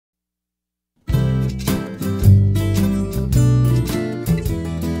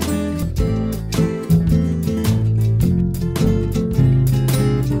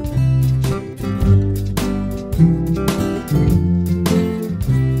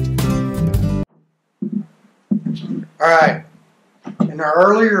Alright, in the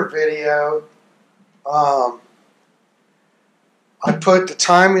earlier video, I put the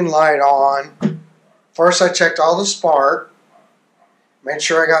timing light on. First I checked all the spark, made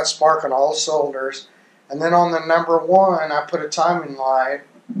sure I got spark on all the cylinders, and then on the number 1 I put a timing light,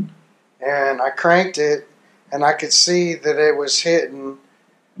 and I cranked it, and I could see that it was hitting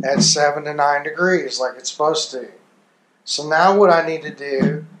at 7 to 9 degrees like it's supposed to. So now what I need to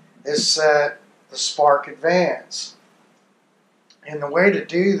do is set the spark advance. And the way to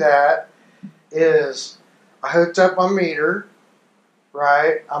do that is I hooked up my meter,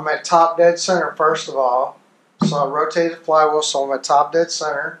 right? I'm at top dead center first of all. So I rotate the flywheel so I'm at top dead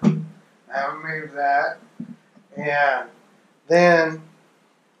center. I move that. And then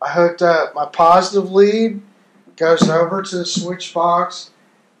I hooked up my positive lead, goes over to the switch box,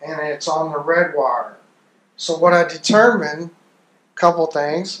 and it's on the red wire. So what I determined, a couple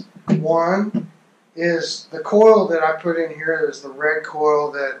things. One is the coil that I put in here is the red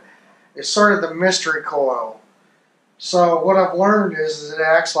coil that is sort of the mystery coil. So what I've learned is it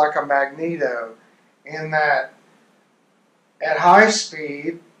acts like a magneto in that at high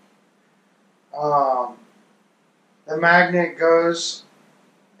speed, the magnet goes,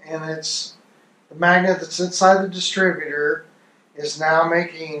 and the magnet that's inside the distributor is now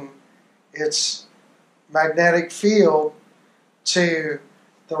making its magnetic field to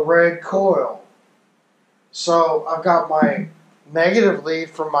the red coil. So I've got my negative lead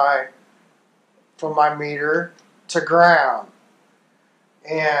from my meter to ground,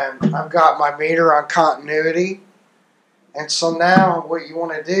 and I've got my meter on continuity. And so now what you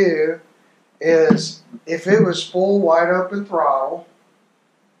want to do is, if it was full wide open throttle,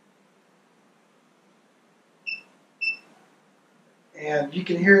 and you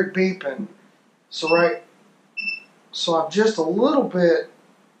can hear it beeping, so I'm just a little bit,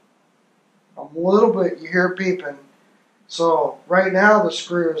 you hear it beeping. So right now the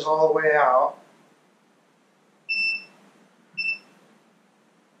screw is all the way out.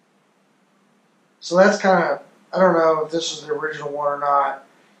 So that's kind of, I don't know if this is the original one or not,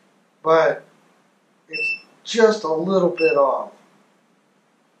 but it's just a little bit off.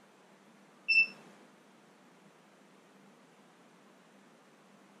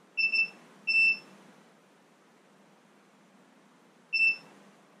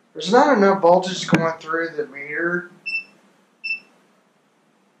 There's not enough voltage going through the meter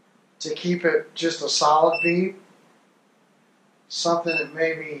to keep it just a solid beep. Something that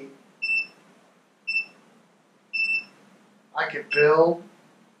maybe I could build.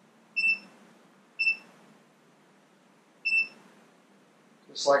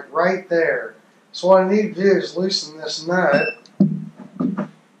 It's like right there. So what I need to do is loosen this nut and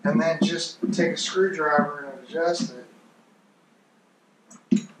then just take a screwdriver and adjust it.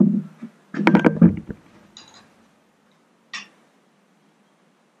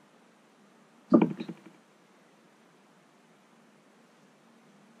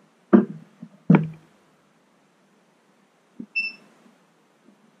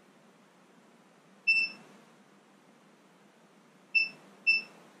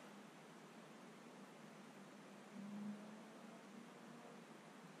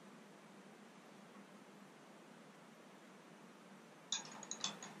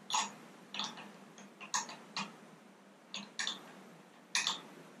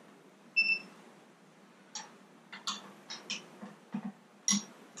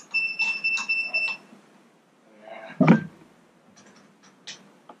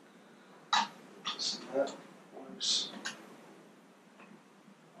 That works.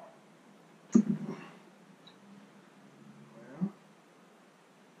 Well,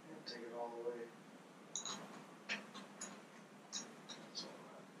 take it all the way. That's all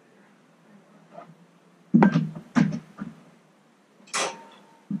right there.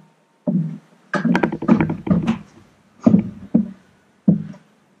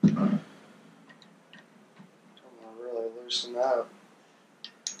 Don't want to really loosen up.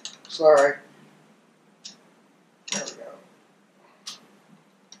 Sorry. There we go.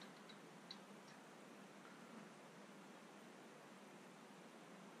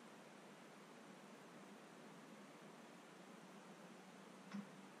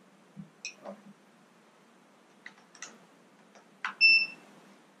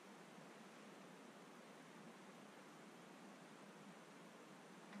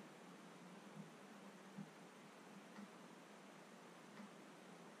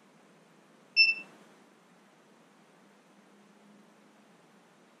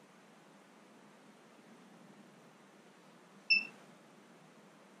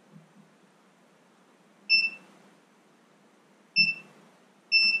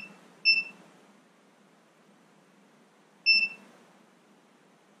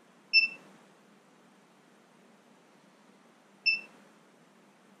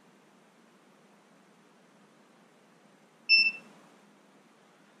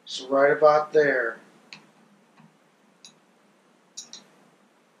 So right about there.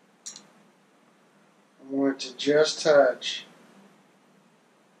 I want it to just touch.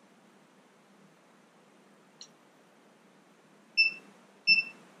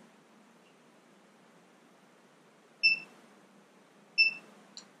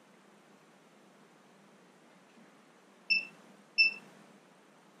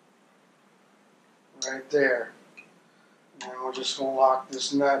 Right there. And we're just going to lock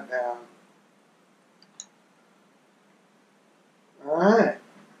this nut down. Alright.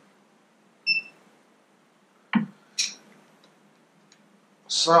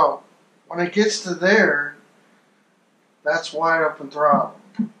 So, when it gets to there, that's wide open throttle.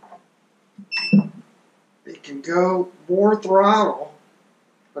 It can go more throttle,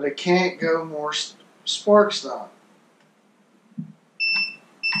 but it can't go more spark stop.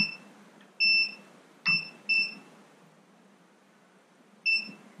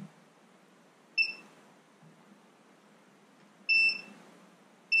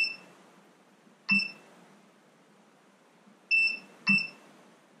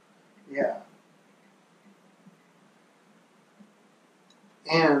 Yeah.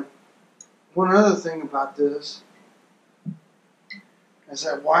 And one other thing about this is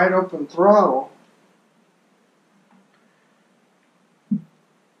that wide open throttle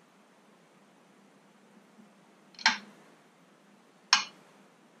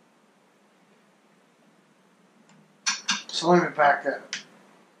so let me back up.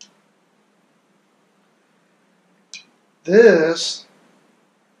 This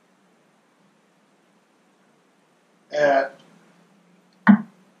at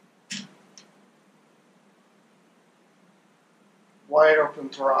wide open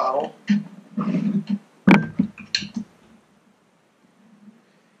throttle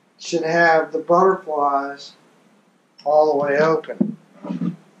should have the butterflies all the way open.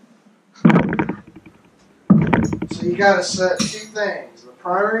 So you got to set two things, the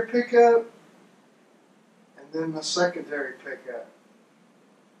primary pickup and then the secondary pickup.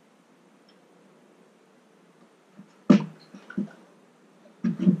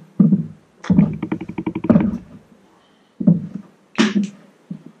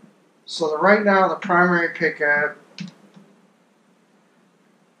 So right now the primary pickup,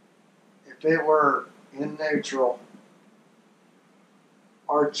 if it were in neutral,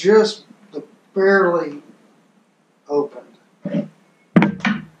 are just barely opened. But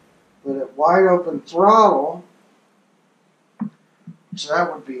at wide open throttle, so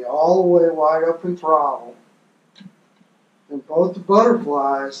that would be all the way wide open throttle, then both the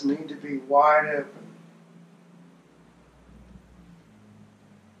butterflies need to be wide open.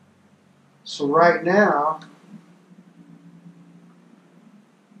 So right now,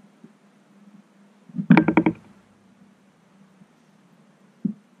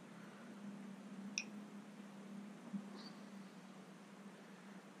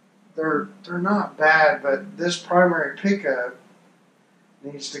 they're not bad, but this primary pickup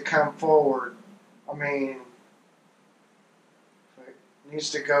needs to come forward. I mean, it needs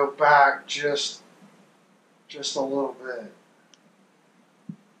to go back just a little bit.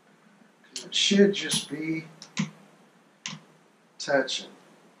 It should just be touching.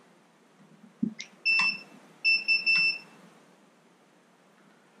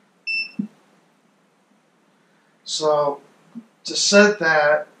 So to set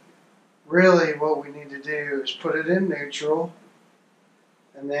that, really what we need to do is put it in neutral,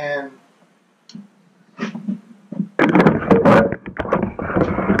 and then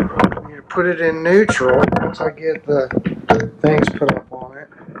you put it in neutral once I get the things put up on it.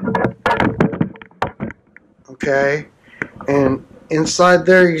 Okay, and inside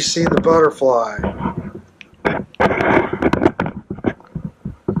there you see the butterfly.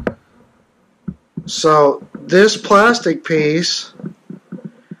 So this plastic piece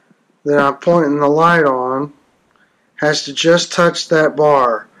that I'm pointing the light on has to just touch that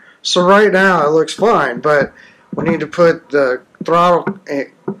bar. So right now it looks fine, but we need to put the throttle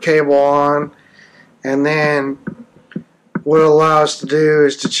cable on, and then what it'll allow us to do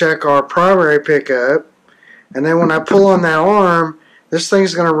is to check our primary pickup, and then when I pull on that arm, this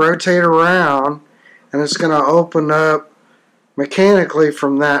thing's going to rotate around and it's going to open up mechanically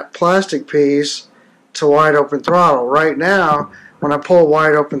from that plastic piece to wide open throttle. Right now, when I pull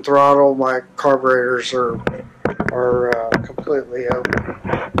wide open throttle, my carburetors are completely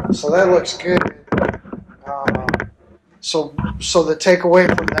open. So that looks good. So the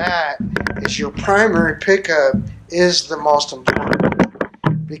takeaway from that is your primary pickup is the most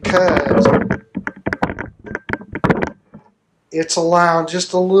important, because it's allowing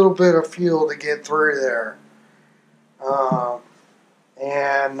just a little bit of fuel to get through there.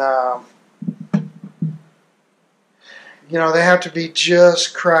 And and you know, they have to be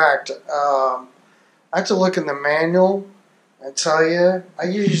just cracked. I have to look in the manual and tell you. I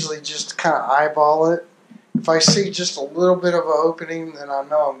usually just kind of eyeball it. If I see just a little bit of an opening, then I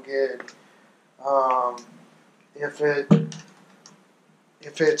know I'm good.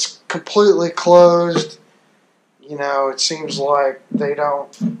 If it's completely closed, you know, it seems like they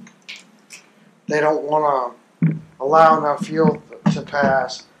don't want to allow enough fuel to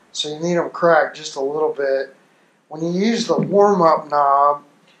pass. So you need them cracked just a little bit. When you use the warm-up knob,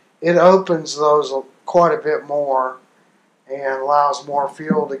 it opens those quite a bit more and allows more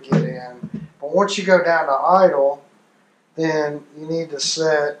fuel to get in. But once you go down to idle, then you need to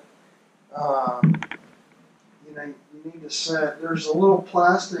set, there's a little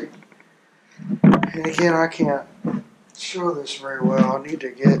plastic, and again, I can't show this very well. I need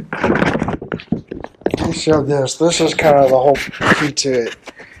to show this. This is kind of the whole key to it.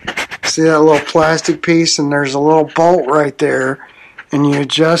 See that little plastic piece, and there's a little bolt right there, and you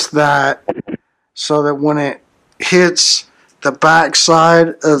adjust that so that when it hits the back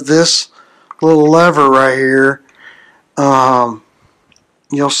side of this little lever right here,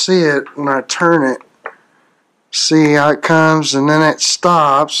 you'll see it when I turn it. See how it comes, and then it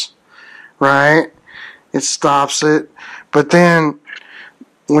stops, right? It stops it, but then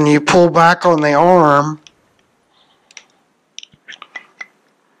when you pull back on the arm,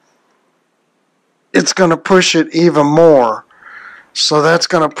 it's going to push it even more. So that's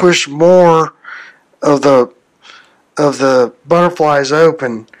going to push more of the butterflies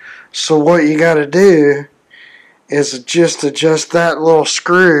open. So what you got to do is just adjust that little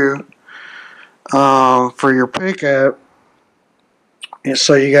screw for your pickup. And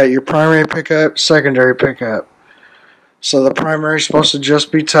so you got your primary pickup, secondary pickup. So the primary is supposed to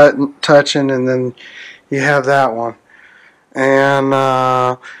just be touching, and then you have that one. And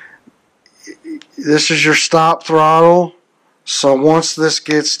this is your stop throttle. So once this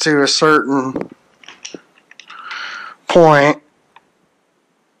gets to a certain point,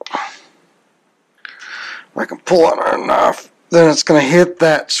 if I can pull it enough, then it's going to hit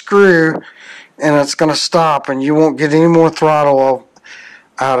that screw and it's going to stop, and you won't get any more throttle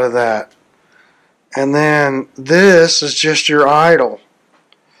out of that. And then this is just your idle.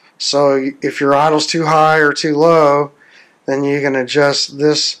 So if your idle's too high or too low, then you can adjust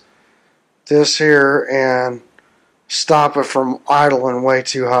this here and stop it from idling way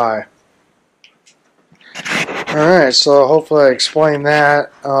too high. Alright, so hopefully I explained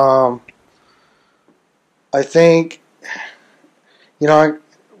that. I think, you know,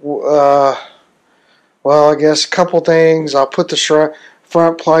 well, I guess a couple things. I'll put the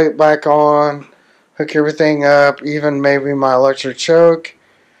front plate back on, hook everything up, even maybe my electric choke,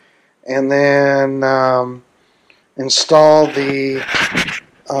 and then install the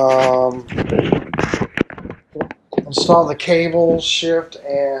cable, shift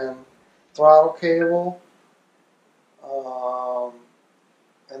and throttle cable,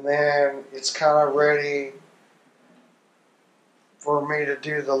 and then it's kind of ready for me to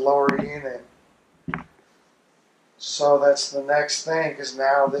do the lower unit. So that's the next thing, because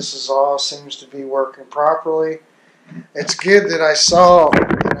now this is all seems to be working properly. It's good that I saw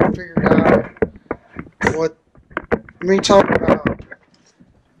and I figured out what. Let me talk about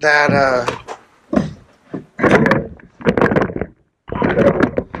that.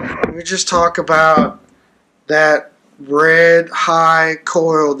 Let me just talk about that red high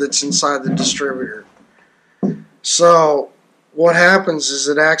coil that's inside the distributor. So what happens is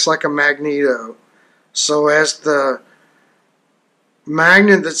it acts like a magneto. So as the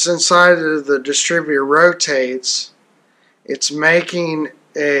magnet that's inside of the distributor rotates, it's making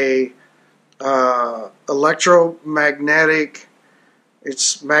a electromagnetic.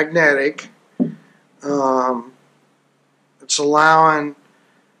 It's magnetic. It's allowing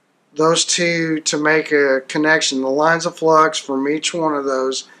those two to make a connection. The lines of flux from each one of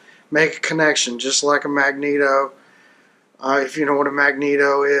those make a connection, just like a magneto. If you know what a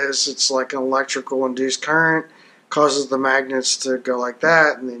magneto is, it's like an electrical induced current, causes the magnets to go like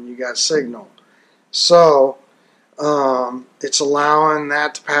that, and then you got signal. So it's allowing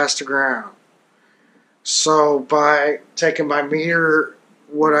that to pass to ground. So by taking my meter,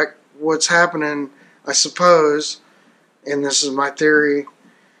 what's happening, I suppose, and this is my theory,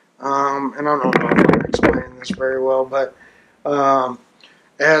 and I don't know if I'm explaining this very well, but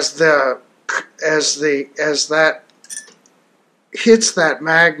as that hits that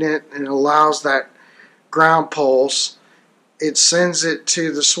magnet and allows that ground pulse, it sends it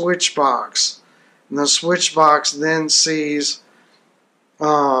to the Swithchbox, and the Swithchbox then sees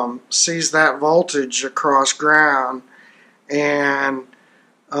that voltage across ground, and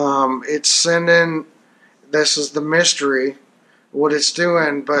It's sending, this is the mystery, what it's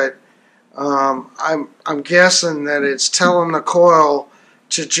doing, but I'm guessing that it's telling the coil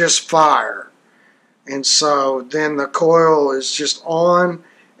to just fire. And so then the coil is just on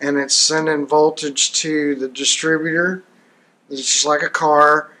and it's sending voltage to the distributor. It's just like a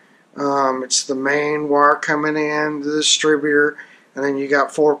car. It's the main wire coming in, the distributor, and then you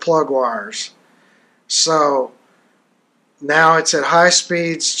got 4 plug wires. So now it's at high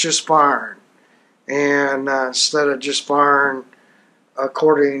speeds just firing. And instead of just firing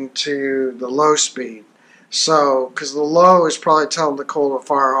according to the low speed. So, because the low is probably telling the coil to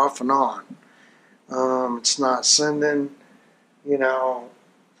fire off and on. It's not sending,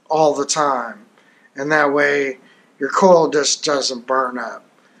 all the time. And that way your coil just doesn't burn up.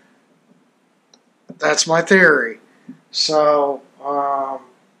 That's my theory. So,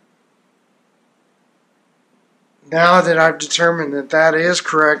 now that I've determined that that is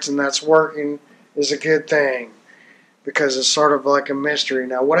correct and that's working is a good thing, because it's sort of like a mystery.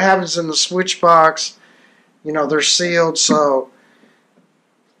 Now, what happens in the Swithchbox, they're sealed, so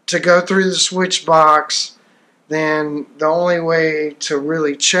to go through the Swithchbox, then the only way to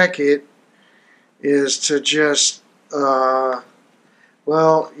really check it is to just, well,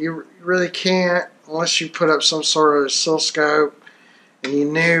 you really can't unless you put up some sort of oscilloscope and you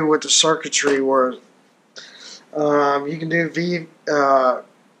knew what the circuitry was. You can do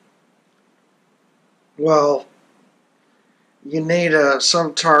well, you need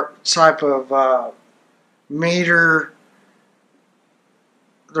some type of meter.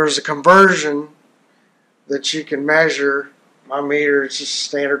 There's a conversion that you can measure. My meter is just a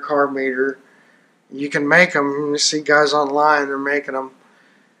standard car meter. You can make them. You see guys online, they're making them.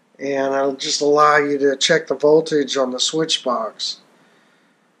 And it'll just allow you to check the voltage on the Swithchbox.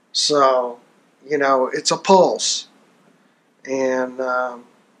 So, it's a pulse. And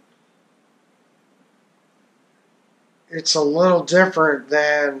it's a little different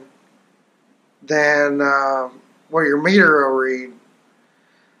than what your meter will read.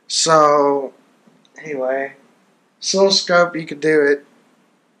 So, anyway, oscilloscope, you could do it.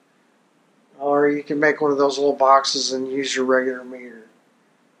 Or you can make one of those little boxes and use your regular meter.